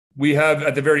we have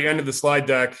at the very end of the slide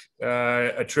deck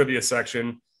a trivia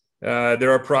section.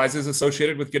 There are prizes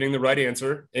associated with getting the right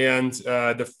answer, and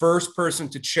the first person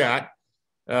to chat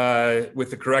with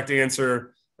the correct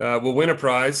answer will win a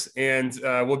prize, and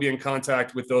we'll be in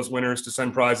contact with those winners to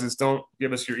send prizes. Don't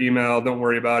give us your email. Don't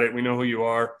worry about it. We know who you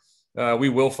are. We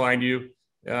will find you,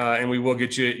 and we will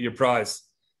get you your prize.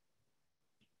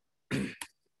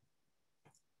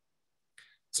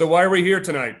 So why are we here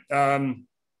tonight?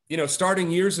 Starting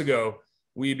years ago,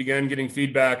 we began getting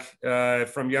feedback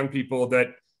from young people that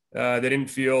they didn't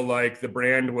feel like the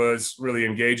brand was really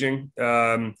engaging.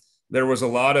 There was a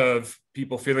lot of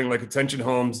people feeling like Attention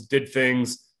Homes did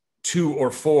things to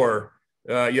or for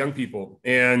young people.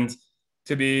 And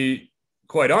to be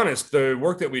quite honest, the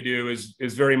work that we do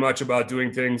is very much about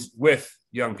doing things with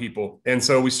young people. And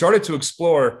so we started to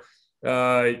explore,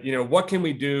 what can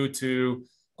we do to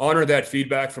honor that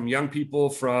feedback from young people,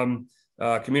 from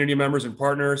community members and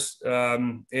partners,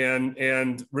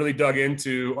 and really dug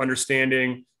into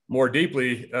understanding more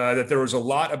deeply that there was a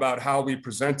lot about how we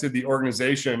presented the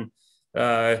organization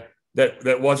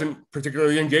that wasn't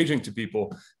particularly engaging to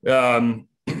people.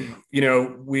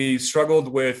 We struggled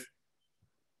with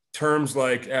terms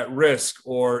like at risk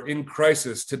or in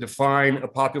crisis to define a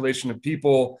population of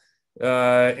people,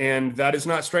 and that is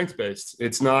not strength-based.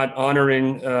 It's not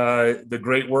honoring the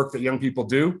great work that young people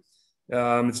do.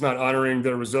 It's not honoring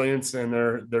their resilience and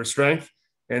their strength.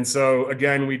 And so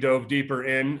again, we dove deeper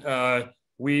in. I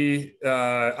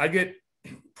get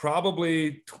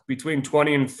probably between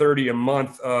 20 and 30 a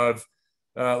month of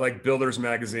like builders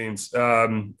magazines.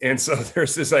 And so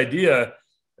there's this idea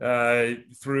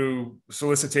through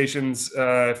solicitations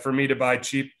for me to buy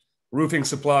cheap roofing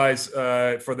supplies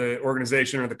for the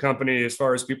organization or the company as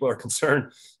far as people are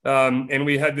concerned. And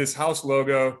we had this house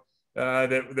logo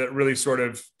that really sort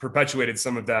of perpetuated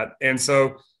some of that. And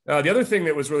so the other thing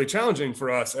that was really challenging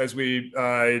for us as we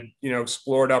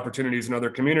explored opportunities in other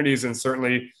communities, and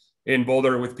certainly in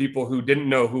Boulder with people who didn't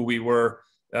know who we were,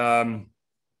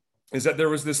 is that there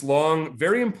was this long,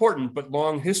 very important, but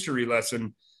long history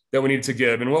lesson that we needed to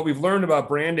give. And what we've learned about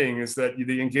branding is that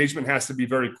the engagement has to be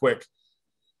very quick.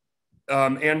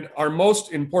 And our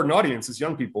most important audience is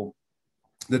young people,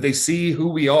 that they see who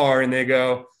we are and they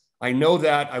go, I know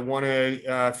that, I want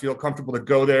to feel comfortable to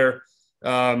go there.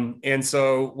 And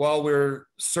so while we're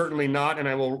certainly not, and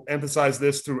I will emphasize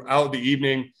this throughout the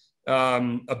evening,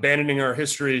 abandoning our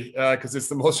history because it's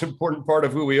the most important part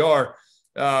of who we are,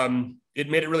 it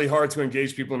made it really hard to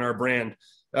engage people in our brand.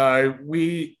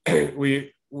 We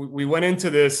went into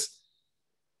this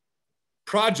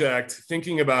project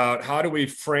thinking about how do we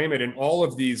frame it in all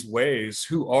of these ways?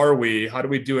 Who are we? How do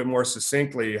we do it more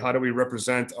succinctly? How do we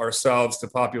represent ourselves to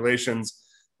populations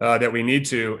that we need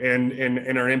to,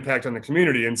 and our impact on the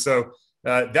community? And so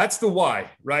that's the why,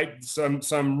 right?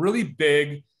 Some really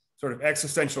big sort of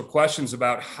existential questions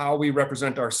about how we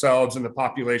represent ourselves and the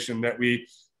population that we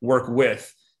work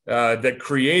with that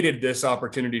created this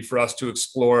opportunity for us to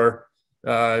explore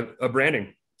a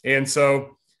branding. And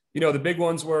so, the big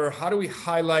ones were, how do we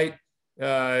highlight,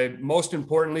 most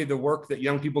importantly, the work that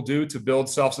young people do to build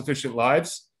self-sufficient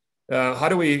lives? How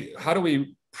do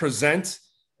we present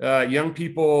young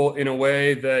people in a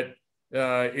way that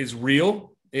is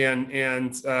real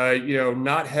and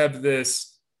not have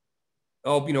this,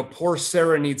 poor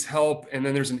Sarah needs help, and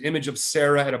then there's an image of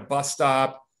Sarah at a bus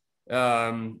stop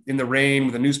in the rain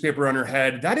with a newspaper on her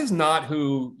head. That is not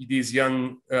who these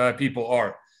young people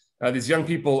are. These young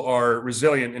people are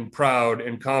resilient and proud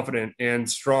and confident and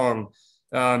strong.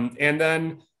 And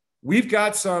then we've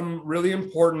got some really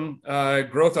important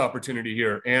growth opportunity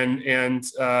here. And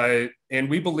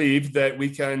we believe that we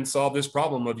can solve this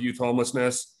problem of youth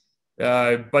homelessness,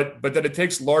 but that it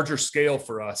takes larger scale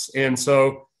for us. And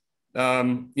so, how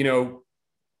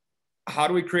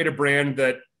do we create a brand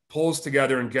that pulls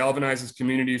together and galvanizes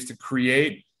communities to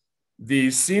create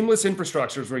these seamless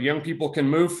infrastructures where young people can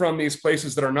move from these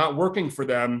places that are not working for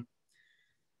them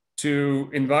to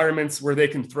environments where they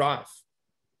can thrive?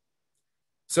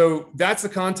 So that's the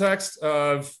context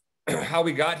of how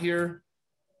we got here.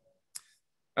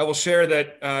 I will share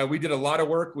that we did a lot of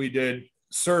work. We did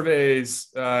surveys,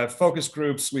 focus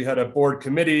groups. We had a board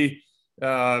committee.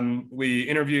 We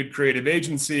interviewed creative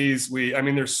agencies.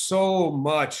 There's so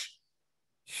much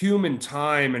human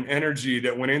time and energy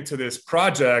that went into this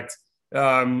project.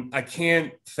 I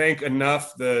can't thank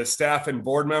enough the staff and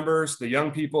board members, the young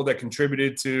people that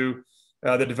contributed to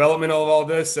the development of all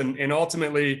this. And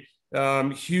ultimately,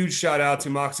 huge shout out to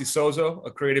Moxie Sozo,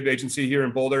 a creative agency here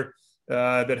in Boulder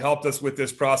that helped us with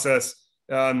this process.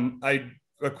 I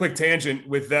a quick tangent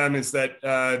with them is that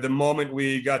the moment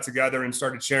we got together and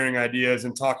started sharing ideas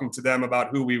and talking to them about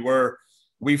who we were,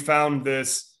 we found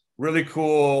this really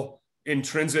cool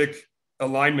intrinsic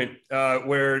alignment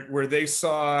where they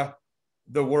saw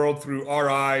the world through our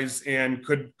eyes and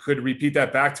could repeat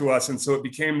that back to us. And so it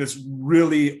became this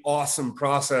really awesome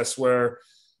process where,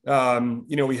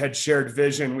 we had shared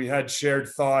vision, we had shared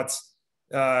thoughts,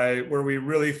 where we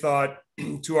really thought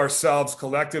to ourselves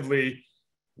collectively,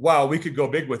 wow, we could go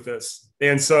big with this.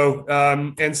 And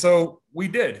so we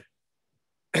did.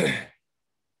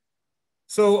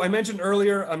 So I mentioned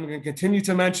earlier, I'm going to continue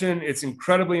to mention, it's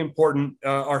incredibly important.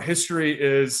 Our history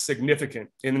is significant.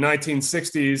 In the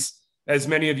 1960s, as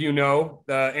many of you know,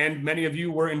 and many of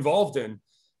you were involved in,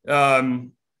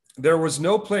 there was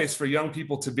no place for young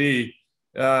people to be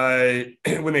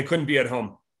when they couldn't be at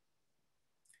home.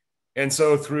 And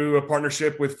so through a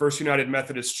partnership with First United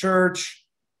Methodist Church,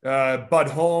 Bud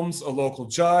Holmes, a local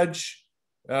judge,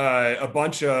 a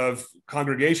bunch of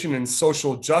congregation and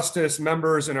social justice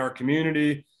members in our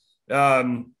community,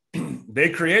 they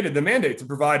created the mandate to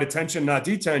provide attention, not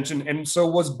detention. And so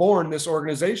was born this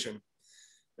organization.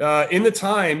 In the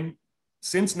time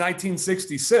since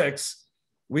 1966,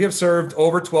 we have served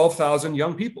over 12,000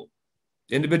 young people,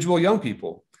 individual young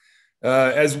people,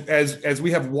 as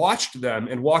we have watched them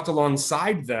and walked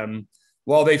alongside them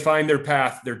while they find their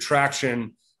path, their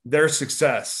traction, their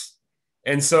success.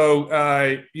 And so,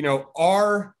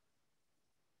 our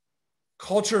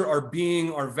culture, our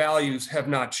being, our values have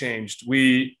not changed.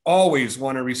 We always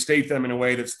want to restate them in a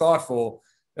way that's thoughtful,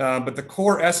 but the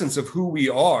core essence of who we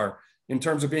are in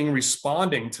terms of being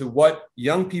responding to what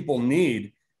young people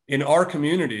need in our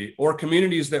community or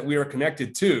communities that we are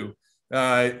connected to,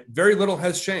 very little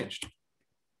has changed.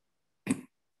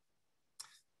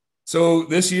 So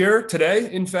this year,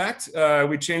 today, in fact,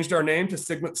 we changed our name to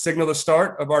signal the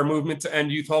start of our movement to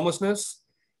end youth homelessness.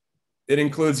 It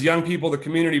includes young people, the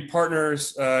community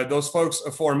partners, those folks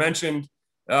aforementioned,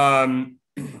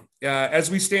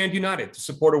 as we stand united to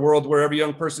support a world where every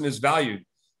young person is valued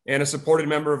and a supported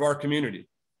member of our community.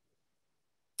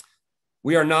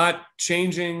 We are not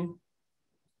changing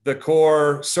the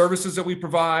core services that we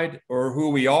provide or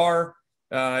who we are.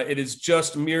 It is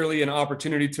just merely an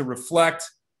opportunity to reflect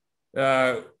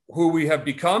who we have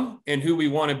become and who we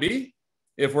want to be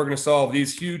if we're going to solve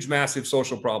these huge, massive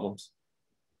social problems.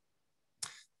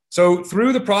 So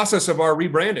through the process of our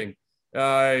rebranding,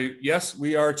 yes,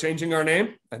 we are changing our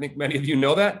name. I think many of you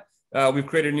know that. We've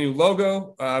created a new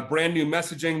logo, brand new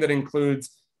messaging that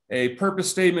includes a purpose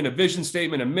statement, a vision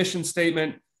statement, a mission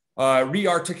statement,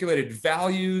 re-articulated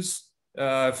values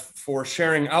for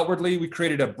sharing outwardly. We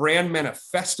created a brand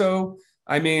manifesto.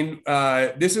 I mean,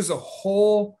 this is a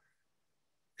whole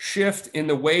shift in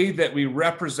the way that we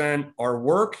represent our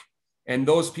work and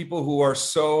those people who are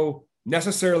so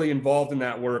necessarily involved in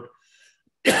that work,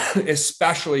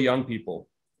 especially young people.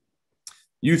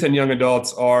 Youth and young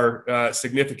adults are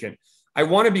significant. I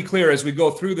want to be clear as we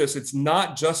go through this, it's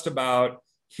not just about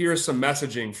here's some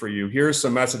messaging for you, here's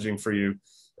some messaging for you.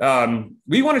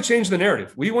 We want to change the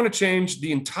narrative. We want to change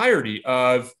the entirety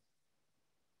of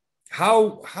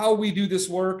how we do this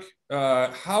work,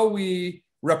 how we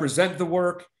represent the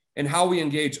work, and how we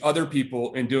engage other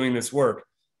people in doing this work.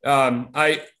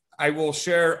 I will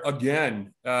share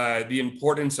again the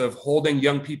importance of holding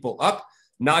young people up,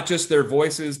 not just their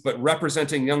voices, but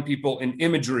representing young people in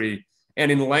imagery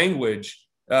and in language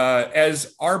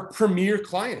as our premier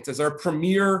client, as our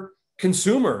premier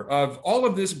consumer of all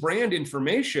of this brand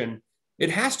information.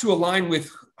 It has to align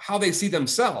with how they see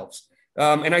themselves.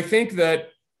 And I think that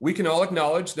we can all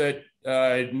acknowledge that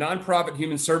nonprofit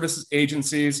human services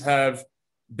agencies have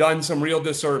done some real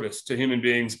disservice to human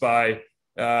beings by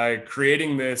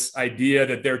creating this idea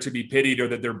that they're to be pitied or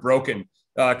that they're broken,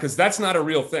 because that's not a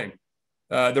real thing.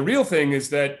 The real thing is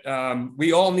that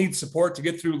we all need support to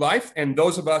get through life. And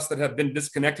those of us that have been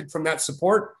disconnected from that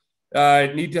support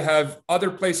need to have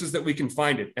other places that we can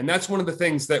find it. And that's one of the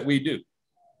things that we do.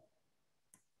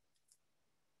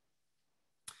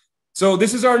 So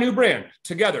this is our new brand,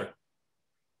 Together.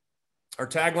 Our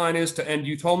tagline is to end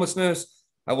youth homelessness.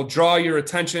 I will draw your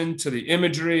attention to the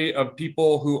imagery of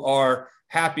people who are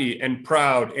happy and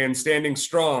proud and standing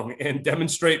strong and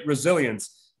demonstrate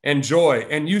resilience and joy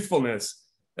and youthfulness.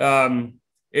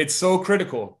 It's so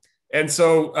critical. And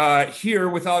so here,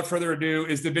 without further ado,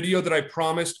 is the video that I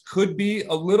promised could be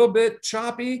a little bit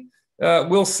choppy.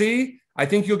 We'll see. I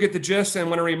think you'll get the gist. And I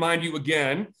want to remind you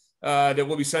again that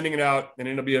we'll be sending it out, and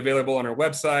it'll be available on our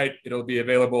website. It'll be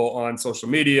available on social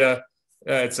media,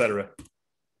 etc.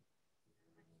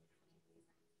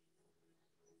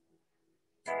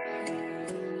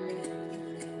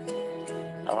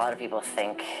 A lot of people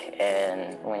think,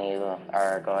 and when you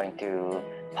are going through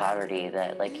poverty,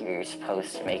 that like you're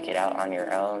supposed to make it out on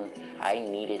your own. I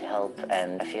needed help,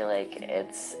 and I feel like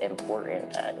it's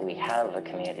important that we have a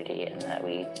community and that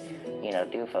we,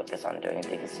 do focus on doing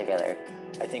things together.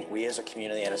 I think we as a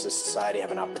community and as a society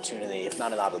have an opportunity, if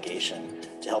not an obligation,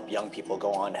 to help young people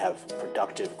go on to have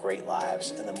productive, great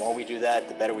lives. And the more we do that,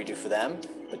 the better we do for them,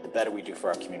 but the better we do for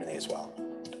our community as well.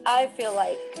 I feel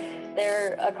like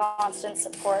they're a constant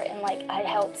support, and like I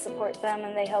help support them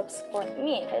and they help support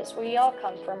me, because we all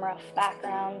come from rough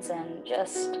backgrounds, and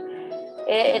just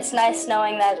it's nice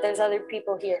knowing that there's other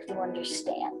people here who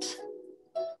understand.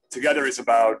 Together is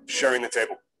about sharing the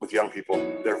table with young people,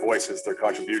 their voices, their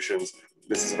contributions.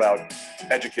 This is about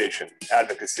education,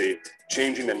 advocacy,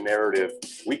 changing the narrative.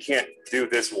 We can't do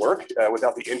this work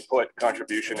without the input,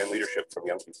 contribution, and leadership from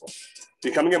young people.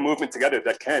 Becoming a movement together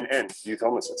that can end youth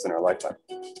homelessness in our lifetime.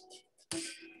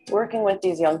 Working with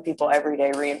these young people every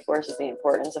day reinforces the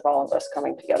importance of all of us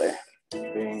coming together.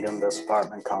 Being in this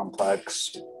apartment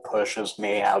complex pushes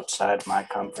me outside my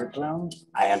comfort zone.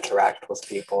 I interact with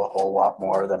people a whole lot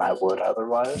more than I would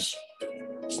otherwise,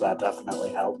 so that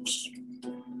definitely helps.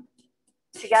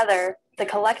 Together, the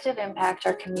collective impact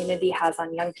our community has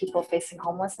on young people facing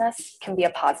homelessness can be a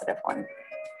positive one.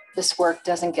 This work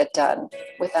doesn't get done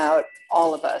without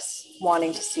all of us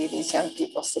wanting to see these young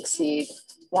people succeed,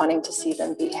 wanting to see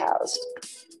them be housed.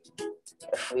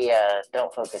 If we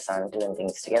don't focus on doing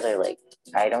things together,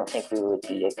 I don't think we would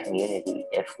be a community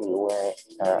if we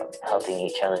weren't helping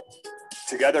each other.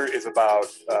 Together is about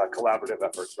collaborative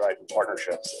efforts, right, and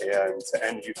partnerships. And to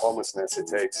end youth homelessness, it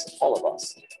takes all of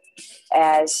us.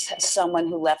 As someone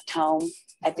who left home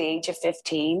at the age of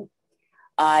 15,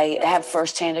 I have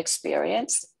firsthand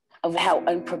experience of how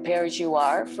unprepared you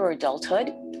are for adulthood.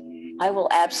 I will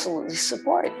absolutely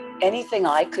support anything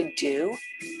I could do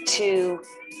to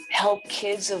help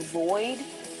kids avoid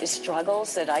the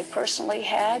struggles that I personally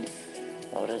had.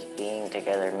 What does being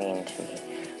together mean to me?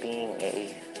 Being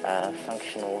a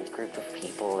functional group of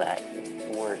people that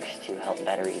works to help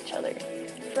better each other.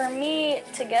 For me,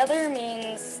 together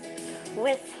means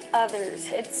with others.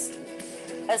 It's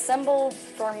a symbol,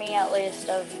 for me at least,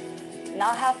 of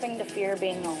not having to fear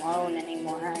being alone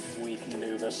anymore. We can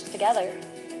do this together.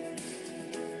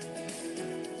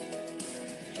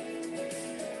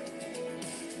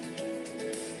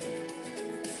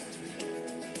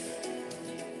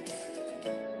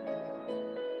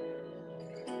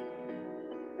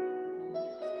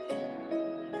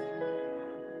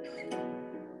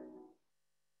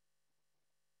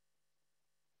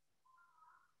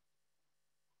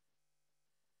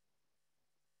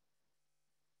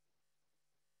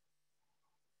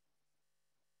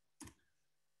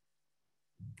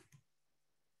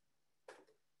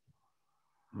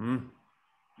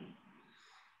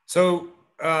 So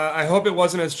I hope it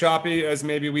wasn't as choppy as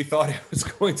maybe we thought it was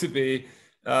going to be.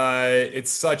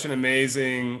 It's such an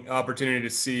amazing opportunity to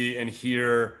see and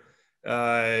hear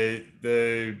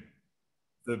the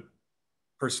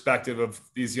perspective of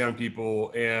these young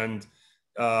people, and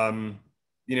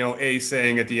A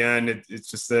saying at the end, it's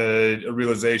just a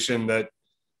realization that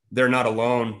they're not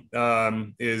alone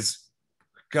is,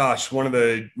 gosh, one of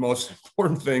the most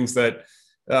important things that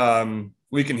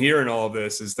we can hear in all of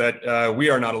this is that we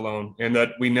are not alone, and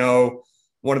that we know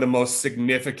one of the most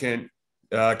significant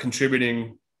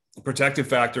contributing protective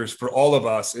factors for all of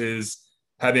us is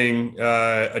having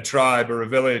a tribe or a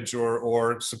village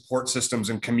or support systems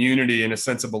and community and a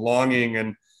sense of belonging.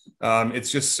 And it's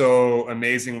just so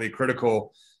amazingly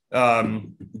critical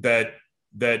that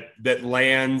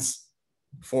lands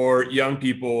for young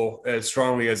people as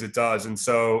strongly as it does. And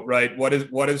so, right, what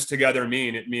does together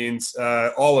mean? It means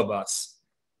all of us.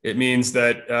 It means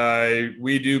that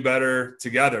we do better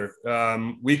together.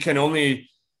 We can only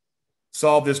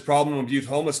solve this problem of youth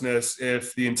homelessness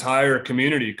if the entire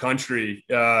community, country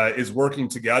is working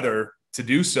together to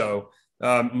do so.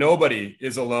 Nobody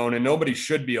is alone, and nobody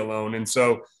should be alone. And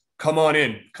so come on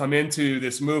in, come into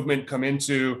this movement, come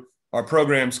into our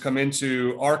programs, come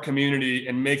into our community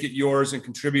and make it yours and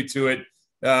contribute to it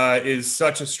is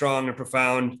such a strong and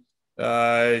profound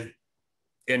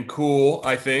and cool,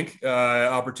 I think,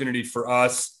 opportunity for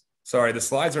us. Sorry, the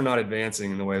slides are not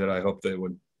advancing in the way that I hoped they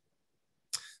would.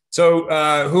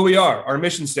 So who we are, our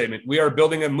mission statement: we are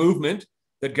building a movement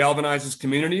that galvanizes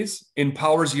communities,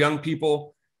 empowers young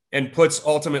people, and puts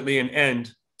ultimately an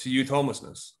end to youth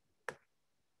homelessness.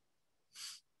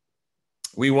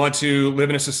 We want to live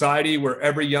in a society where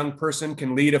every young person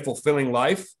can lead a fulfilling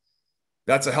life.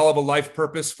 That's a hell of a life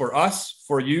purpose for us,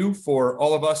 for you, for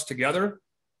all of us together.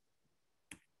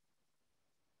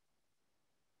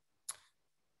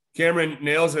 Cameron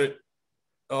nails it.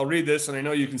 I'll read this, and I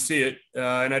know you can see it,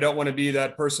 and I don't want to be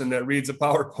that person that reads a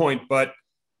PowerPoint, but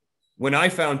when I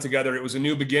found Together, it was a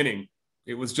new beginning.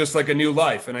 It was just like a new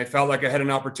life, and I felt like I had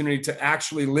an opportunity to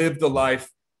actually live the life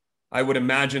I would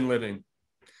imagine living,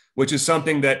 which is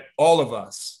something that all of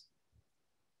us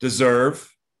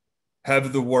deserve,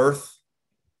 have the worth,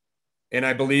 and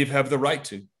I believe have the right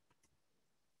to.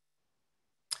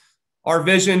 Our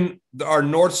vision, our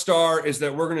North Star, is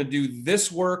that we're going to do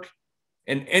this work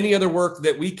and any other work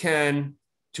that we can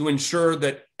to ensure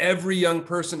that every young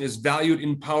person is valued,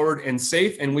 empowered, and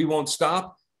safe, and we won't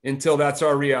stop until that's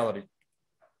our reality.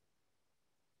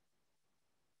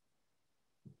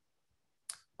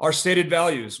 Our stated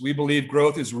values: we believe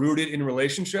growth is rooted in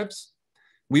relationships.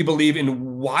 We believe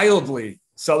in wildly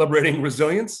celebrating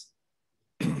resilience.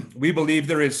 We believe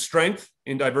there is strength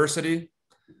in diversity.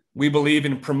 We believe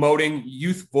in promoting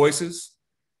youth voices.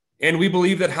 And we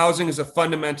believe that housing is a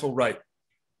fundamental right.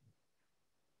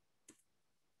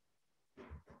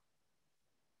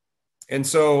 And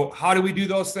so how do we do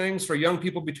those things for young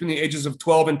people between the ages of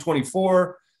 12 and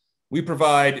 24? We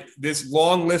provide this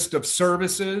long list of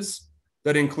services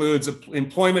that includes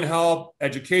employment help,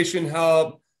 education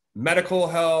help, medical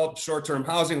help, short-term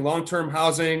housing, long-term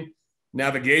housing,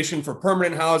 navigation for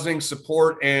permanent housing,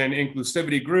 support and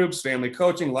inclusivity groups, family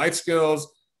coaching, life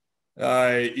skills,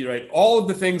 all of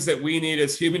the things that we need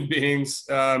as human beings,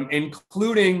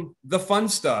 including the fun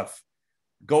stuff,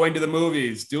 going to the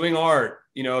movies, doing art,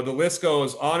 the list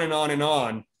goes on and on and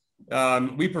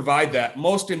on. We provide that.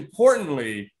 Most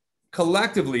importantly,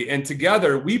 collectively and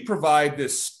together, we provide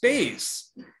this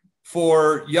space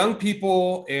for young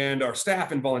people and our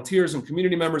staff and volunteers and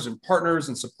community members and partners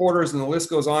and supporters, and the list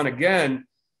goes on again,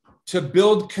 to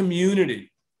build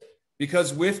community.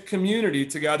 Because with community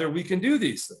together, we can do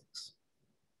these things.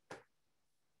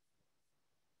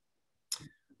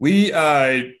 We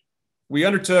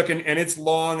undertook, and it's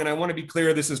long, and I want to be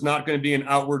clear, this is not going to be an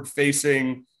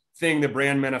outward-facing thing, the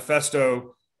brand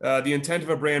manifesto. The intent of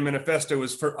a brand manifesto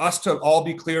is for us to all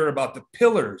be clear about the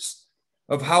pillars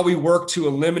of how we work to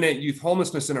eliminate youth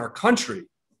homelessness in our country.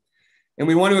 And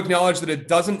we want to acknowledge that it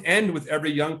doesn't end with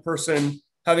every young person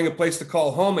having a place to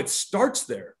call home. It starts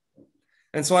there.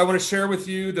 And so I want to share with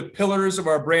you the pillars of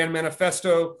our brand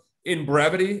manifesto in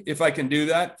brevity, if I can do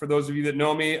that. For those of you that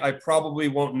know me, I probably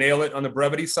won't nail it on the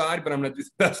brevity side, but I'm going to do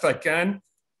the best I can.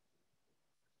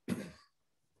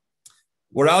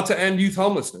 We're out to end youth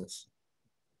homelessness.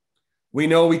 We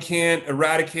know we can't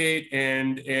eradicate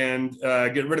and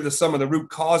get rid of some of the root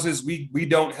causes. We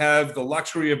don't have the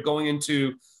luxury of going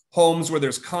into homes where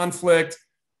there's conflict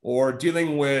or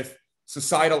dealing with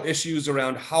societal issues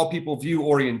around how people view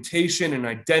orientation and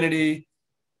identity.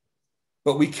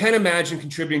 But we can imagine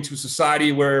contributing to a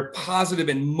society where positive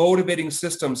and motivating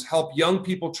systems help young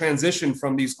people transition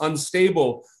from these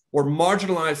unstable or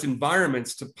marginalized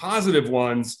environments to positive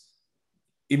ones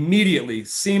immediately,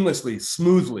 seamlessly,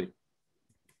 smoothly.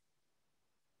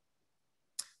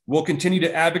 We'll continue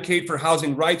to advocate for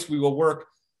housing rights. We will work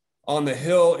on the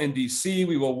Hill in DC.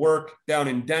 We will work down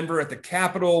in Denver at the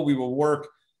Capitol. We will work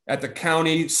at the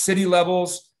county, city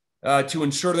levels to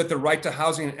ensure that the right to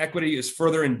housing and equity is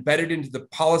further embedded into the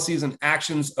policies and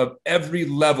actions of every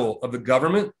level of the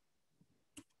government.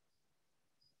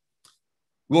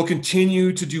 We'll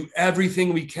continue to do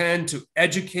everything we can to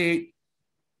educate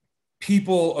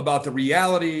people about the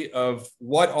reality of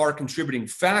what are contributing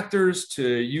factors to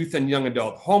youth and young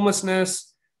adult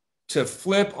homelessness, to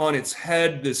flip on its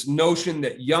head this notion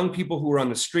that young people who are on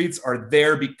the streets are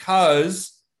there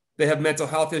because they have mental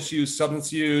health issues,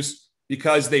 substance use,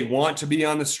 because they want to be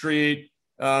on the street.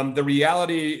 The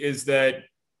reality is that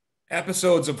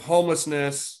episodes of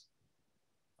homelessness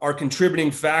are contributing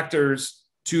factors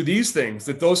to these things,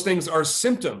 that those things are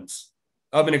symptoms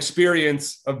of an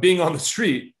experience of being on the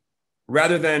street,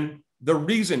 rather than the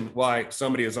reason why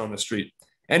somebody is on the street.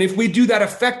 And if we do that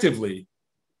effectively,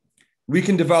 we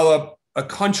can develop a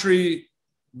country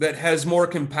that has more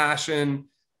compassion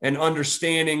and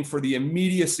understanding for the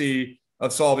immediacy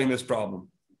of solving this problem.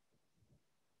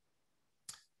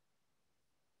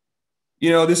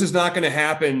 This is not going to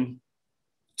happen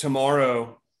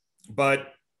tomorrow,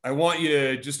 but I want you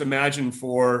to just imagine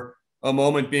for a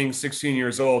moment being 16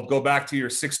 years old. Go back to your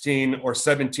 16 or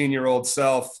 17-year-old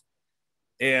self,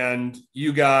 and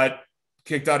you got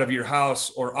kicked out of your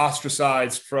house or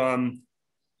ostracized from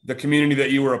the community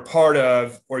that you were a part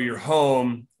of, or your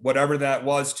home, whatever that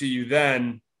was to you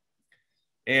then.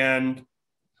 And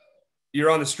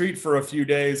you're on the street for a few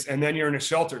days, and then you're in a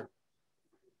shelter.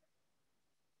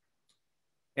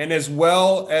 And as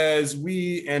well as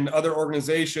we and other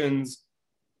organizations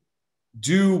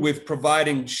do with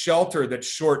providing shelter that's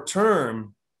short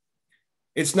term,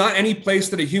 it's not any place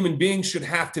that a human being should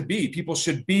have to be. People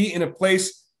should be in a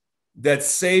place that's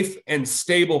safe and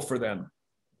stable for them.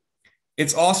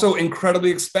 It's also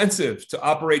incredibly expensive to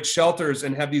operate shelters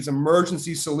and have these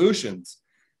emergency solutions.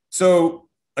 So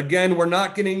again, we're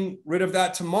not getting rid of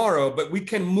that tomorrow, but we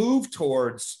can move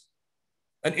towards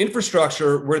an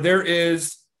infrastructure where there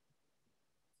is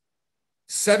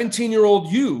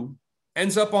 17-year-old you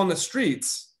ends up on the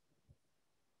streets,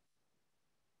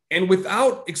 and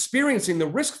without experiencing the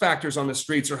risk factors on the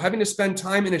streets or having to spend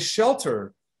time in a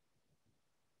shelter,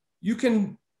 you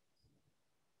can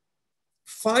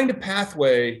find a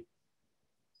pathway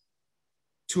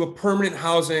to a permanent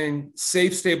housing,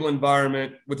 safe, stable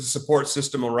environment with a support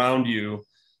system around you,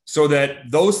 so that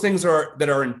those things that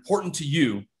are important to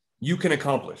you, you can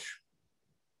accomplish.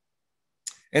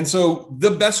 And so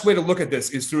the best way to look at this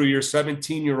is through your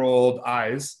 17-year-old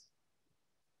eyes,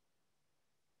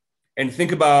 and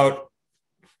think about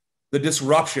the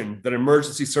disruption that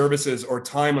emergency services or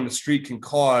time on the street can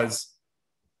cause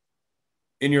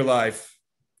in your life.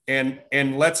 And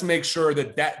let's make sure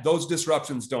that those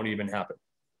disruptions don't even happen.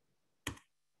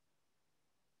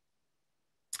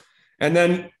 And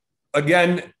then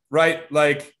again, right,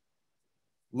 like,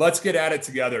 let's get at it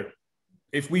together.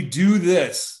 If we do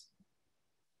this,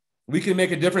 we can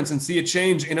make a difference and see a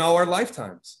change in our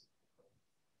lifetimes.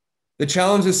 The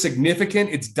challenge is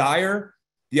significant. It's dire.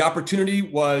 The opportunity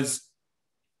was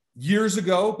years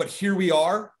ago, but here we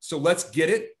are. So let's get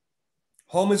it.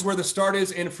 Home is where the start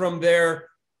is. And from there,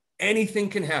 anything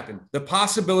can happen. The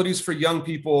possibilities for young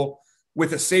people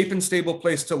with a safe and stable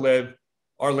place to live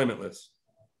are limitless.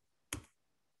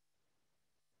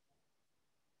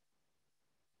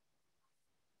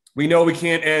 We know we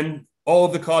can't end all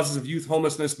of the causes of youth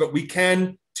homelessness, but we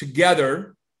can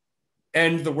together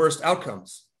end the worst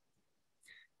outcomes.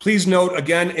 Please note,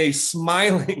 again, a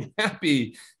smiling,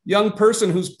 happy young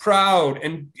person who's proud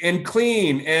and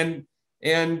clean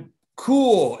and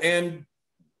cool and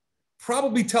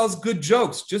probably tells good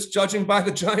jokes, just judging by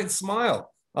the giant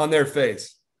smile on their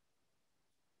face.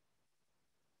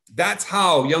 That's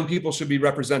how young people should be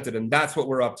represented, and that's what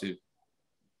we're up to.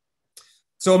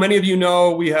 So many of you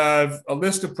know we have a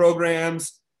list of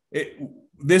programs.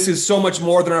 This is so much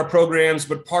more than our programs,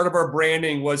 but part of our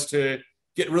branding was to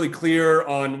get really clear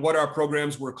on what our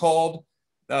programs were called.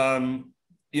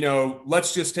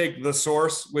 Let's just take The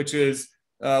Source, which is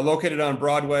located on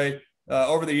Broadway.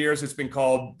 Over the years, it's been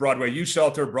called Broadway Youth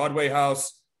Shelter, Broadway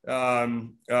House,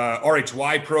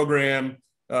 RHY program,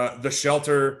 The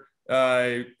Shelter.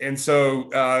 And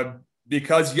so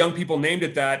because young people named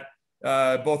it that,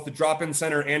 both the drop-in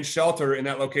center and shelter in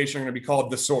that location are going to be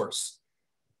called The Source.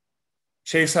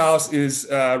 Chase House is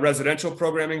residential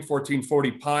programming.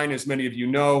 1440 Pine, as many of you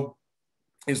know,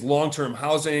 is long-term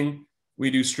housing.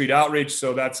 We do street outreach,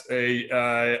 so that's a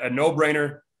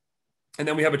no-brainer. And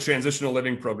then we have a transitional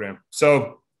living program.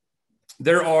 So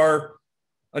there are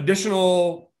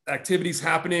additional activities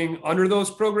happening under those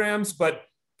programs, but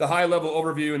the high-level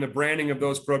overview and the branding of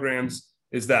those programs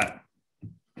is that.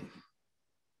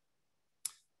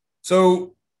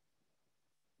 So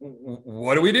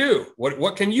what do we do?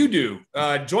 What can you do?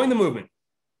 Join the movement.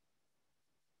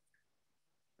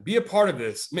 Be a part of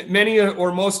this. Many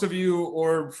or most of you,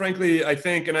 or frankly, I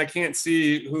think, and I can't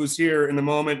see who's here in the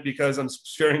moment because I'm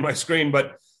sharing my screen,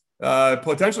 but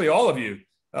potentially all of you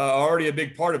are already a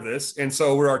big part of this. And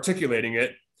so we're articulating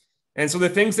it. And so the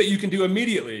things that you can do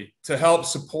immediately to help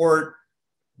support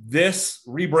this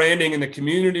rebranding in the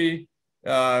community,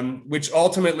 which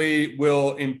ultimately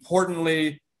will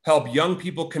importantly help young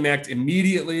people connect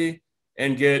immediately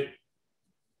and get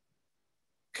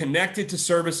connected to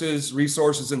services,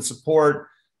 resources, and support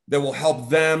that will help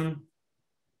them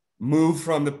move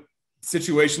from the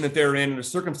situation that they're in and the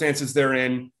circumstances they're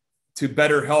in to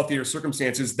better, healthier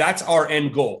circumstances. That's our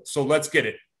end goal. So let's get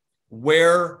it.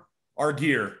 Wear our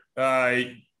gear.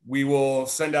 We will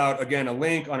send out, again, a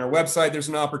link on our website. There's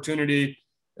an opportunity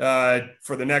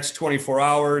for the next 24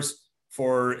 hours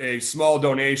for a small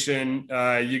donation.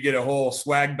 You get a whole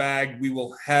swag bag. We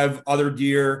will have other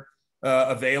gear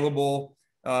available.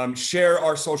 Share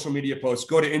our social media posts.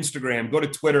 Go to Instagram, go to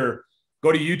Twitter,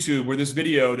 go to YouTube, where this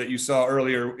video that you saw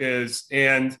earlier is,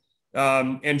 and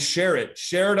share it.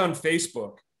 Share it on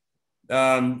Facebook.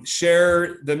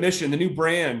 Share the mission, the new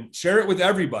brand. Share it with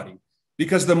everybody,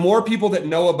 because the more people that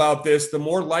know about this, the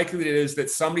more likely it is that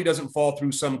somebody doesn't fall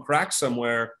through some crack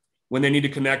somewhere when they need to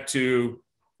connect to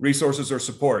resources or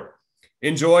support.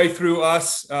 Enjoy through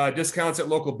us discounts at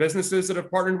local businesses that have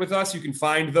partnered with us. You can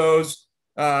find those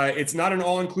It's not an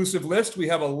all-inclusive list. We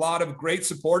have a lot of great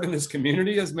support in this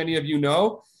community, as many of you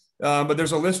know, but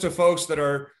there's a list of folks that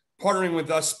are partnering with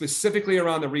us specifically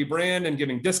around the rebrand and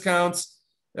giving discounts.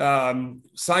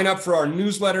 Sign up for our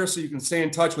newsletter so you can stay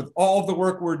in touch with all of the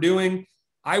work we're doing.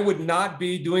 I would not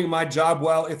be doing my job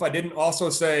well if I didn't also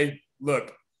say,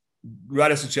 look,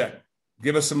 write us a check,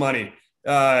 give us some money.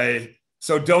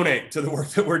 So donate to the work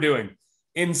that we're doing.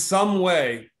 In some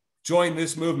way, join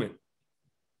this movement.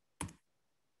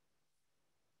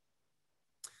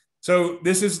 So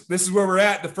this is where we're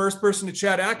at. The first person to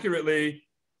chat accurately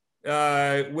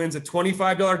wins a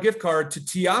 $25 gift card to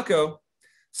Tiaco.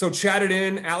 So chat it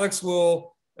in. Alex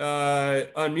will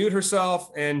unmute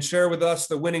herself and share with us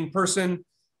the winning person.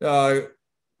 Then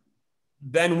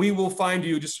we will find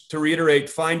you, just to reiterate,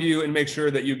 find you and make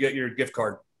sure that you get your gift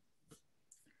card.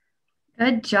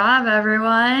 Good job,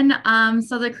 everyone.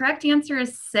 So the correct answer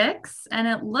is 6, and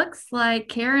it looks like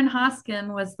Karen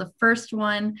Hoskin was the first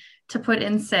one to put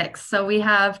in 6. So we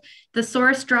have the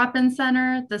Source Drop-In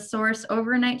Center, the Source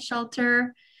Overnight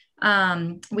Shelter,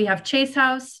 we have Chase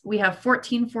House, we have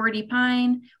 1440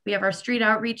 Pine, we have our Street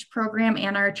Outreach Program,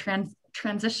 and our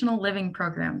Transitional Living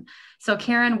Program. So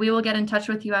Karen, we will get in touch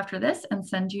with you after this and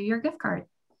send you your gift card.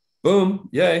 Boom,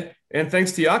 yay. And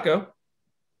thanks, Tiaco.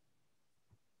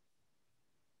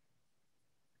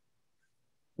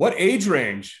 What age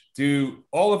range do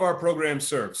all of our programs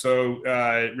serve? So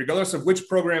regardless of which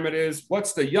program it is,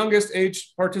 what's the youngest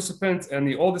age participant and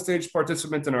the oldest age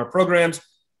participant in our programs?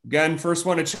 Again, first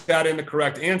one to chat in the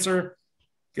correct answer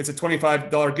gets a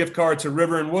 $25 gift card to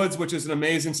River and Woods, which is an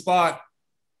amazing spot.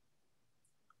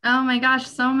 Oh my gosh,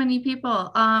 so many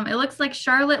people. It looks like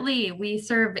Charlotte Lee. We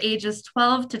serve ages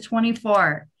 12 to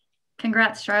 24.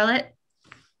 Congrats, Charlotte.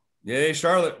 Yay,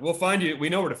 Charlotte. We'll find you. We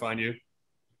know where to find you.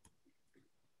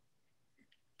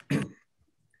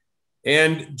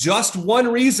 And just one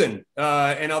reason,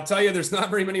 and I'll tell you, there's not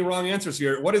very many wrong answers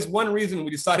here. What is one reason we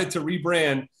decided to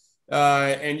rebrand?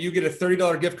 And you get a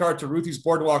 $30 gift card to Ruthie's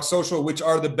Boardwalk Social, which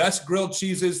are the best grilled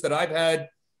cheeses that I've had,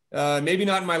 maybe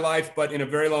not in my life, but in a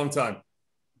very long time.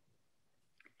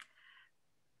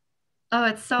 Oh,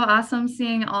 it's so awesome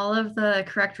seeing all of the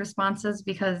correct responses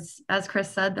because, as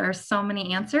Chris said, there are so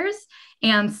many answers.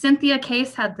 And Cynthia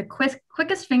Case had the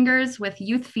quickest fingers with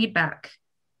youth feedback.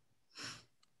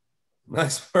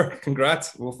 Nice work.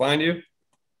 Congrats. We'll find you.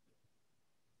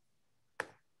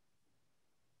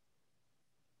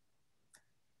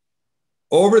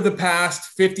 Over the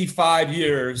past 55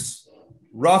 years,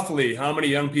 roughly how many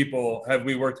young people have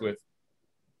we worked with?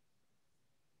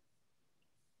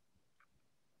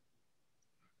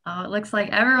 Oh, it looks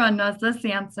like everyone knows this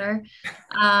answer.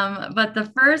 But the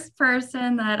first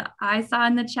person that I saw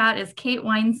in the chat is Kate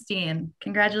Weinstein.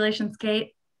 Congratulations,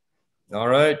 Kate. All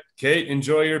right, Kate,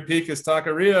 enjoy your Picas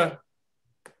Taqueria.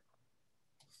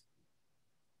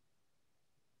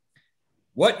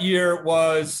 What year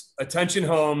was Attention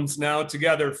Homes Now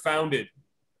Together founded?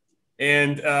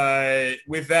 And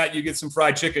with that, you get some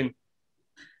fried chicken.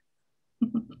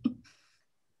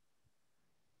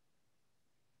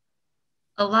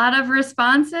 A lot of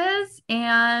responses,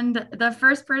 and the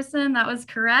first person that was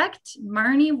correct,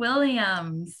 Marnie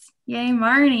Williams. Yay,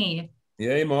 Marnie.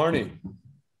 Yay, Marnie.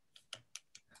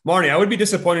 Marnie, I would be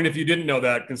disappointed if you didn't know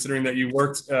that, considering that you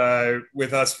worked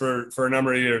with us for a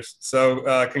number of years.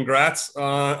 So congrats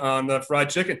on the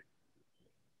fried chicken.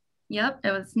 Yep,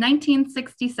 it was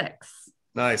 1966.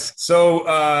 Nice. So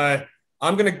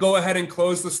I'm going to go ahead and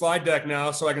close the slide deck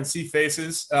now so I can see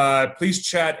faces. Please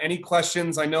chat any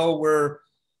questions. I know we're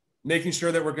making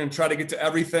sure that we're going to try to get to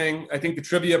everything. I think the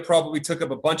trivia probably took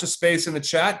up a bunch of space in the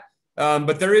chat.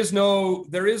 But there is no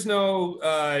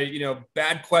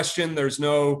bad question. There's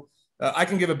no, I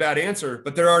can give a bad answer,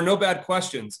 but there are no bad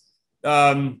questions.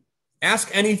 Ask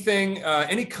anything,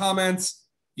 any comments,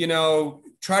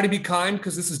 try to be kind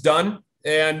because this is done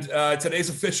and today's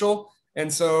official.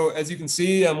 And so as you can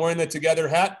see, I'm wearing the Together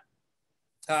hat.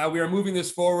 We are moving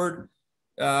this forward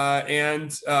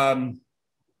and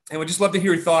we'd just love to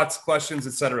hear your thoughts, questions,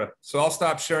 etc. So I'll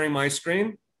stop sharing my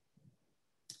screen.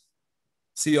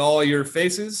 See all your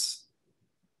faces.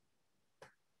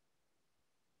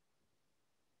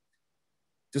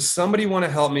 Does somebody want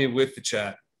to help me with the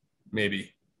chat?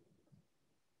 Maybe.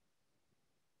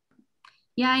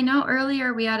 Yeah, I know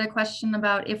earlier we had a question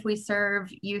about if we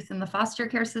serve youth in the foster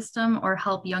care system or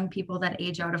help young people that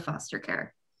age out of foster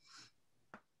care.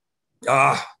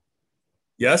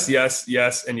 Yes,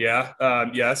 and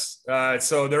yeah, yes.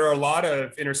 So there are a lot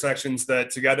of intersections that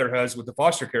Together has with the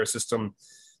foster care system.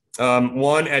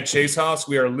 One, at Chase House,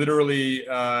 we are literally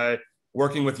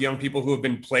working with young people who have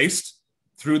been placed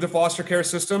through the foster care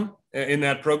system in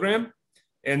that program.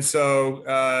 And so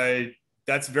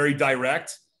that's very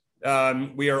direct.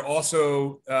 We are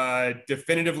also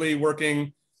definitively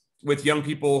working with young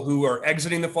people who are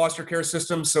exiting the foster care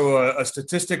system. So a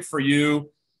statistic for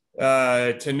you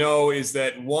to know is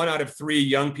that 1 out of 3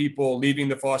 young people leaving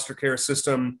the foster care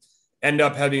system end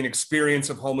up having an experience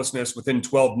of homelessness within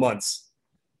 12 months.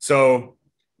 So,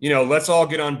 let's all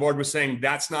get on board with saying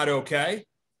that's not okay.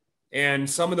 And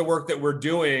some of the work that we're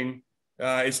doing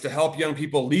is to help young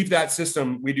people leave that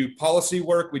system. We do policy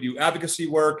work, we do advocacy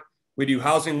work, we do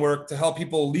housing work to help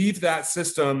people leave that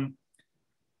system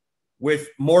with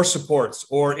more supports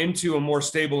or into a more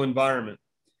stable environment.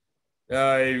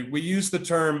 We use the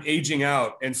term aging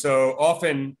out. And so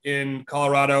often in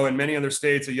Colorado and many other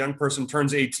states, a young person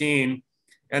turns 18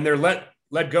 and they're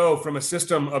let go from a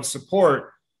system of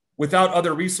support without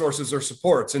other resources or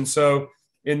supports. And so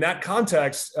in that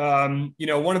context, one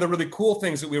of the really cool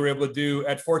things that we were able to do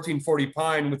at 1440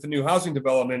 Pine with the new housing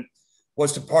development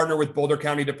was to partner with Boulder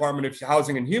County Department of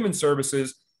Housing and Human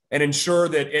Services and ensure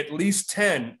that at least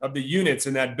 10 of the units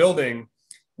in that building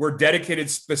were dedicated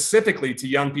specifically to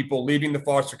young people leaving the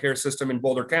foster care system in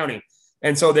Boulder County.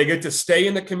 And so they get to stay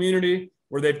in the community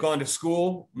where they've gone to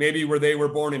school, maybe where they were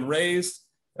born and raised,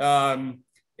 and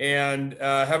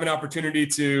have an opportunity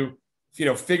to,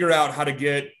 figure out how to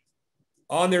get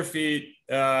on their feet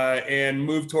and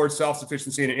move towards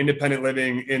self-sufficiency and independent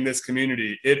living in this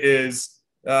community. It is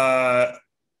a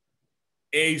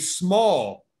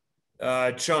small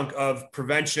chunk of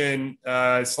prevention /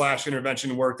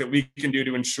 intervention work that we can do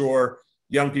to ensure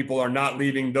young people are not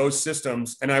leaving those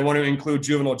systems. And I want to include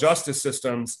juvenile justice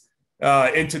systems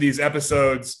into these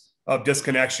episodes of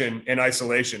disconnection and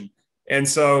isolation. And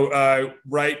so,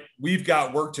 we've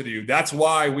got work to do. That's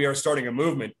why we are starting a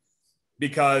movement,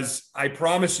 because I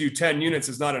promise you 10 units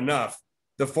is not enough.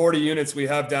 The 40 units we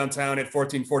have downtown at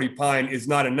 1440 Pine is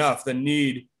not enough. The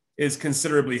need is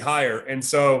considerably higher. And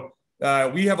so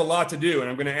we have a lot to do. And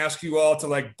I'm going to ask you all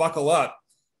to buckle up,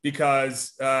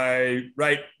 because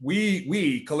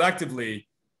we collectively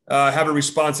have a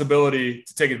responsibility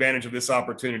to take advantage of this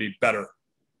opportunity better.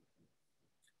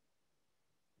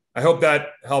 I hope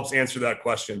that helps answer that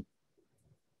question.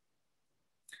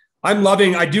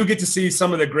 I do get to see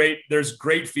some of there's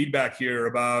great feedback here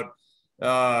about,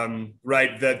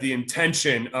 that the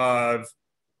intention of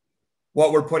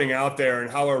what we're putting out there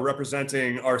and how we're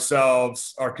representing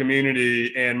ourselves, our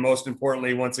community, and most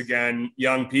importantly, once again,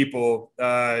 young people,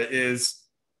 is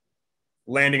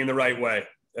landing in the right way.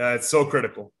 It's so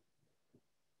critical.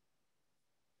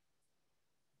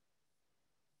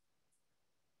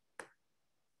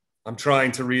 I'm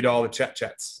trying to read all the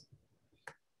chats.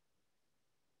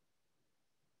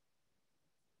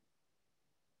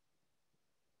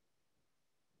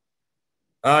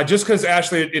 Just because,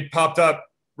 Ashley, it popped up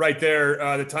right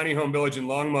there, the tiny home village in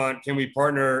Longmont, can we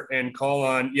partner and call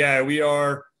on? Yeah, we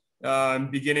are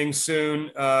beginning soon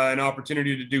an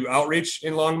opportunity to do outreach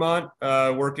in Longmont,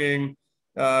 working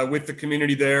with the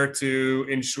community there to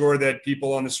ensure that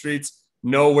people on the streets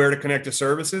know where to connect to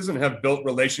services and have built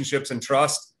relationships and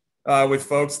trust with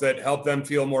folks that help them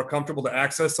feel more comfortable to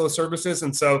access those services.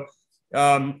 And so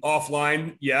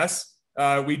offline, yes,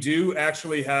 we do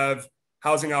actually have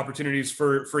housing opportunities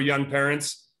for young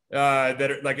parents that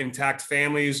are intact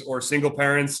families or single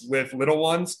parents with little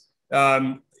ones.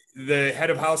 The head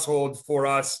of household for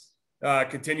us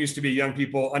continues to be young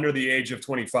people under the age of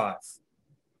 25.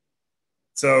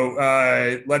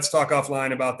 So let's talk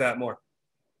offline about that more.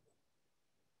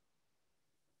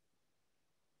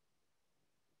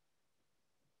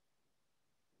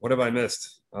 What have I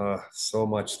missed? So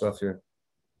much stuff here.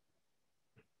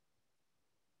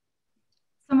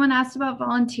 Someone asked about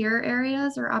volunteer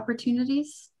areas or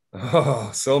opportunities. Oh,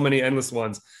 so many endless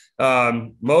ones.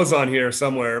 Mo's on here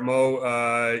somewhere. Mo,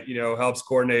 helps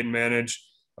coordinate and manage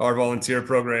our volunteer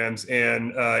programs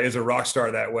and is a rock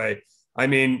star that way. I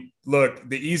mean, look,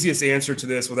 the easiest answer to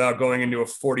this without going into a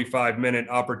 45-minute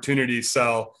opportunity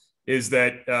sell is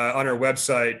that on our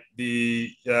website, the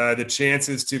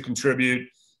chances to contribute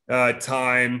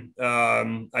time,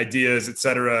 ideas, et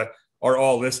cetera, are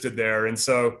all listed there. And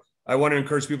so I want to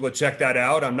encourage people to check that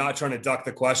out. I'm not trying to duck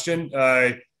the question.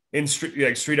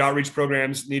 Street outreach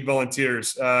programs need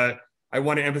volunteers. I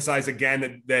want to emphasize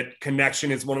again that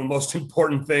connection is one of the most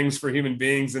important things for human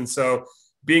beings. And so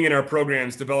being in our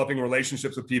programs, developing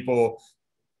relationships with people,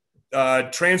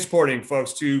 transporting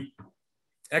folks to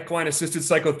equine assisted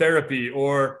psychotherapy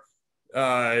or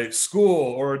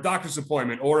school or a doctor's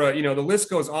appointment or the list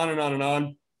goes on and on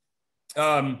and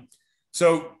on.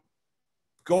 So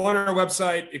go on our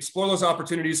website, explore those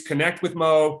opportunities, connect with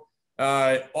Mo.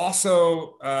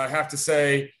 Also have to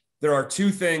say, there are two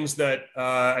things that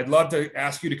I'd love to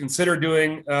ask you to consider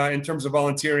doing in terms of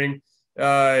volunteering.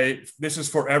 This is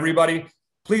for everybody.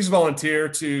 Please volunteer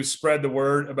to spread the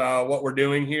word about what we're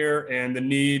doing here and the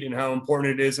need and how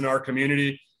important it is in our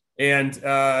community. And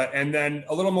then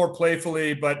a little more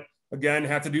playfully, but again,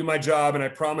 have to do my job, and I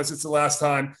promise it's the last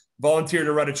time, volunteer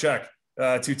to write a check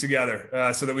to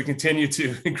Together so that we continue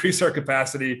to increase our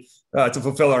capacity to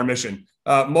fulfill our mission.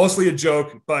 Mostly a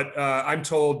joke, but I'm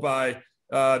told by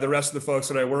the rest of the folks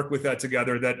that I work with at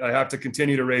Together that I have to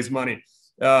continue to raise money.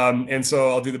 And so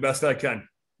I'll do the best I can,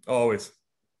 always.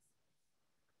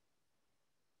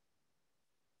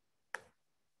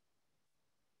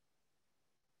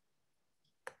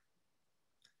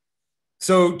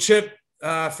 So Chip,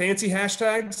 fancy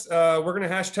hashtags. We're going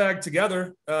to hashtag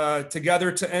Together.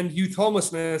 Together to End Youth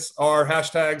Homelessness are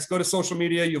hashtags. Go to social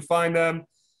media, you'll find them.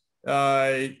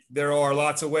 There are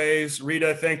lots of ways.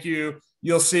 Rita, thank you.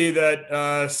 You'll see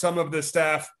that some of the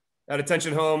staff at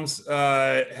Attention Homes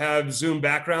have Zoom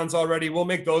backgrounds already. We'll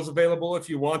make those available if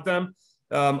you want them.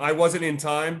 I wasn't in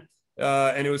time,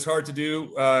 and it was hard to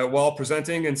do while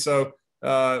presenting, and so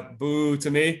boo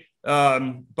to me.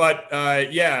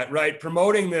 Yeah, right.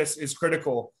 Promoting this is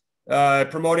critical.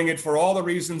 Promoting it for all the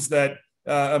reasons that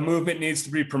a movement needs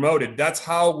to be promoted. That's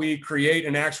how we create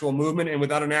an actual movement. And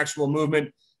without an actual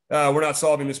movement, we're not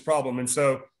solving this problem. And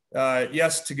so,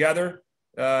 yes, Together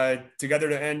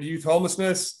to End Youth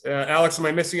Homelessness. Alex, am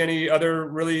I missing any other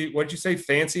really, what did you say,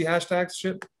 fancy hashtags,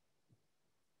 Chip?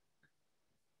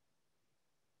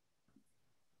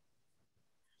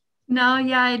 No,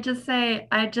 yeah, I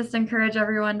just encourage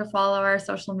everyone to follow our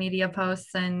social media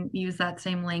posts and use that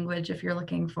same language if you're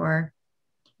looking for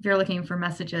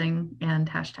messaging and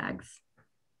hashtags.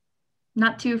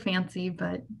 Not too fancy,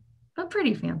 but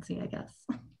pretty fancy, I guess.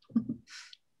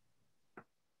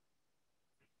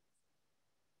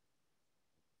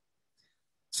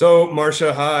 So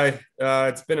Marcia, hi.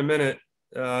 It's been a minute.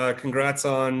 Congrats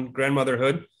on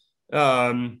grandmotherhood.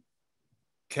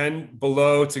 Can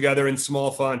below Together in small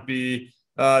font be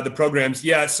the programs?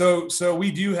 Yeah, so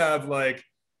we do have like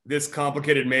this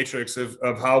complicated matrix of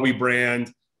how we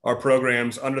brand our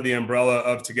programs under the umbrella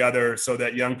of Together so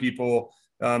that young people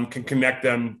can connect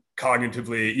them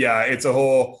cognitively. Yeah, it's a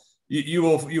whole, you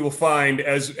will find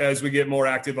as we get more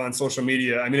active on social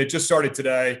media. I mean, it just started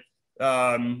today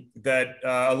that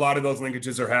a lot of those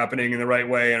linkages are happening in the right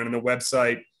way and on the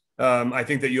website. I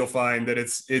think that you'll find that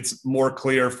it's more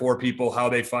clear for people how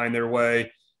they find their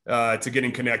way to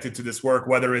getting connected to this work,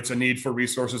 whether it's a need for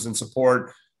resources and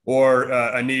support or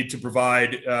a need to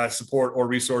provide support or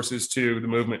resources to the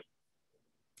movement.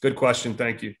 Good question.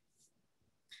 Thank you.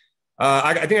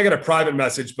 I think I got a private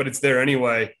message, but it's there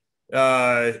anyway.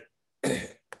 I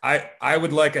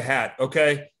would like a hat.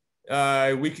 Okay.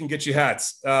 We can get you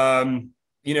hats.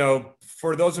 You know,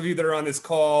 for those of you that are on this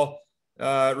call,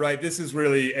 right, this is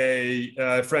really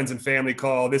a friends and family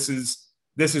call. This is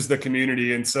the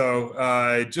community. And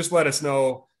so just let us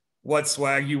know what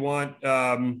swag you want.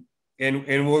 And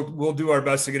we'll do our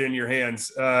best to get it in your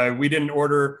hands. We didn't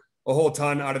order a whole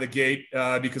ton out of the gate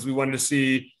because we wanted to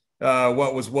see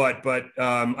what was what, but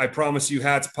I promise you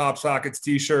hats, pop sockets,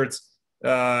 t-shirts,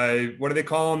 what do they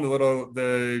call them?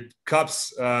 The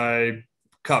cups,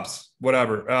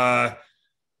 whatever,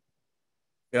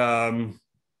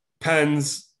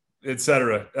 pens,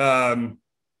 etc.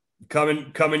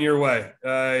 Coming your way.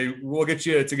 We'll get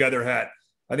you a Together hat.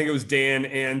 I think it was Dan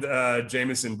and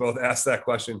Jameson both asked that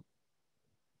question.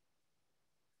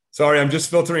 Sorry, I'm just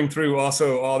filtering through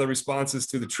also all the responses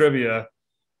to the trivia.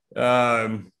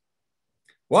 Wow,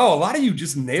 a lot of you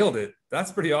just nailed it.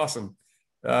 That's pretty awesome.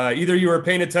 Either you were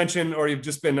paying attention or you've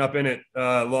just been up in it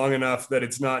long enough that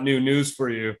it's not new news for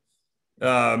you.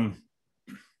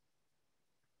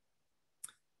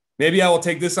 Maybe I will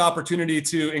take this opportunity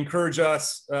to encourage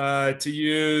us to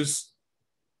use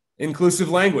inclusive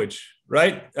language,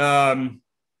 right? Oh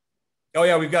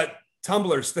yeah, we've got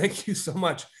tumblers. Thank you so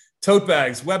much. Tote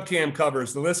bags, webcam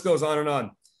covers, the list goes on and on.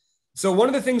 So one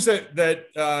of the things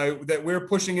that we're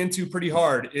pushing into pretty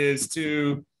hard is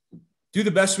to do the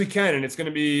best we can. And it's going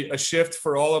to be a shift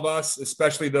for all of us,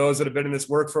 especially those that have been in this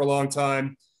work for a long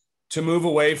time, to move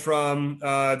away from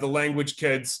the language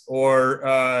kids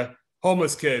or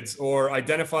homeless kids or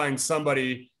identifying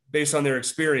somebody based on their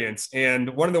experience.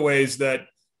 And one of the ways that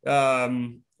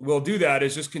we'll do that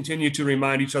is just continue to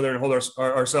remind each other and hold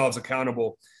ourselves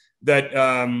accountable. That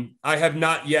I have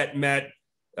not yet met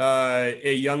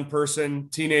a young person,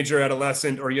 teenager,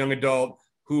 adolescent, or young adult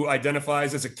who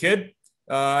identifies as a kid.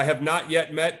 I have not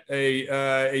yet met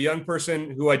a young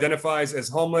person who identifies as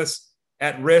homeless,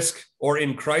 at risk, or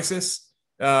in crisis.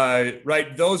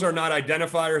 right? Those are not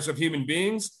identifiers of human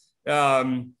beings.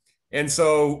 And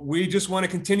so we just want to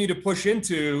continue to push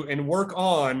into and work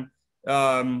on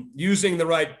using the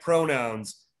right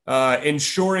pronouns,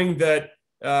 ensuring that,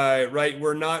 right,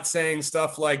 we're not saying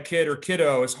stuff like kid or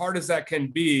kiddo, as hard as that can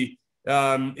be.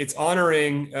 It's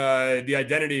honoring the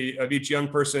identity of each young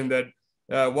person that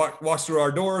walks through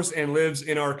our doors and lives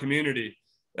in our community.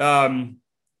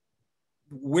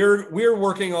 We're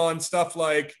working on stuff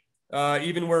like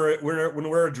even when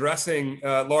we're addressing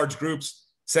large groups,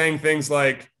 saying things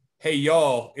like, hey,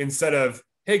 y'all, instead of,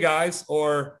 hey, guys,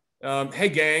 or hey,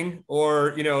 gang,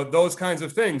 or, you know, those kinds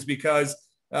of things, because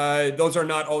those are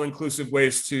not all-inclusive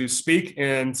ways to speak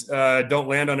and don't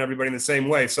land on everybody in the same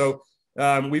way. So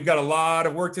we've got a lot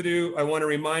of work to do. I want to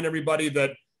remind everybody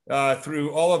that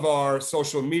through all of our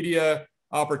social media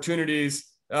opportunities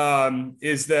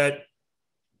is that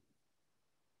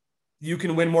you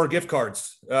can win more gift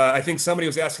cards. I think somebody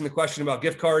was asking the question about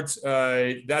gift cards.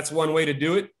 That's one way to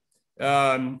do it.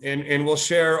 And we'll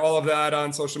share all of that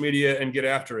on social media and get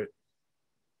after it.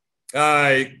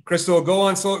 Crystal, go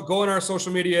on our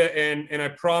social media, and I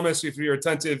promise if you're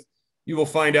attentive, you will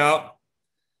find out.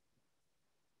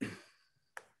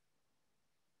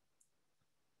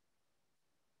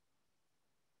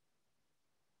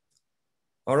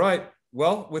 All right.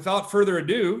 Well, without further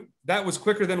ado, that was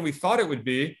quicker than we thought it would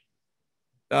be.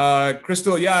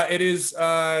 Crystal, yeah, it is.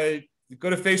 Go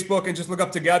to Facebook and just look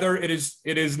up Together. It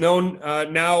is known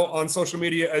now on social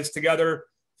media as Together,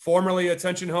 formerly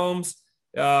Attention Homes.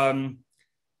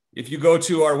 If you go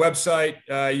to our website,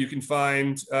 you can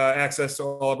find access to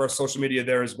all of our social media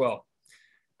there as well.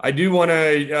 I do want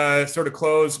to sort of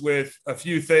close with a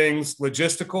few things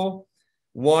logistical.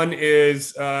 One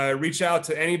is reach out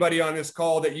to anybody on this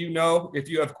call that you know if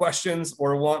you have questions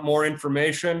or want more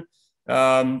information.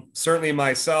 Certainly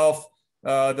myself,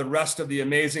 the rest of the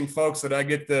amazing folks that I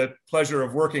get the pleasure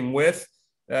of working with.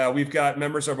 We've got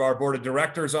members of our board of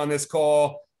directors on this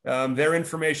call. Their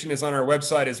information is on our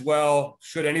website as well.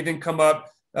 Should anything come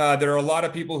up, there are a lot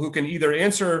of people who can either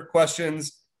answer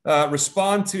questions,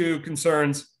 respond to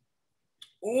concerns,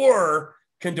 or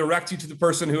can direct you to the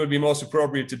person who would be most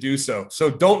appropriate to do so. So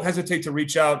don't hesitate to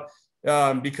reach out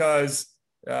because,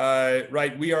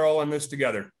 right, we are all on this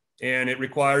together. And it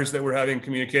requires that we're having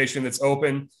communication that's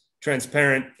open,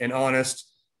 transparent, and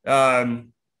honest.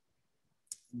 Thank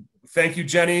you,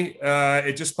 Jenny.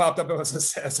 It just popped up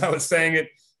as I was saying it.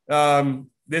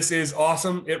 This is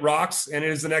awesome. It rocks, and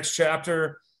it is the next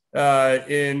chapter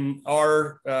in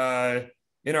our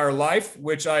life,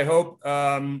 which I hope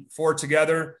for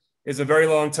Together is a very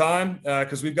long time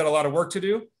because we've got a lot of work to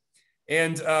do.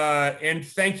 And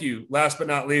thank you, last but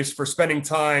not least, for spending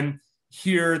time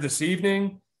here this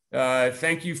evening.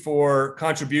 Thank you for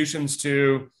contributions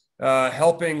to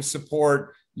helping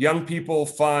support young people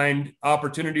find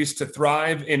opportunities to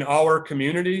thrive in our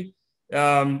community.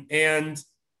 And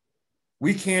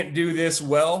we can't do this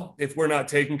well if we're not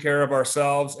taking care of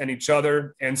ourselves and each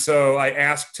other. And so I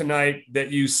ask tonight that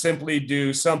you simply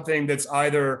do something that's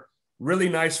either really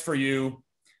nice for you,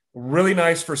 really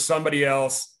nice for somebody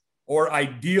else, or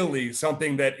ideally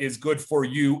something that is good for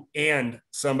you and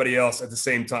somebody else at the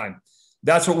same time.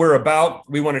 That's what we're about.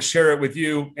 We want to share it with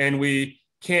you, and we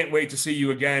can't wait to see you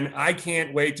again. I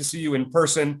can't wait to see you in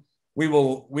person. We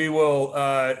will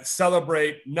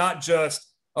celebrate not just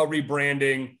a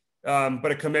rebranding,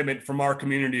 but a commitment from our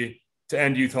community to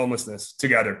end youth homelessness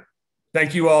together.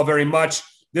 Thank you all very much.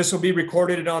 This will be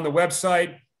recorded on the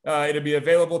website. It'll be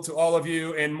available to all of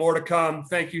you and more to come.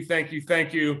 Thank you, thank you,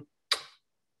 thank you.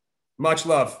 Much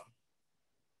love.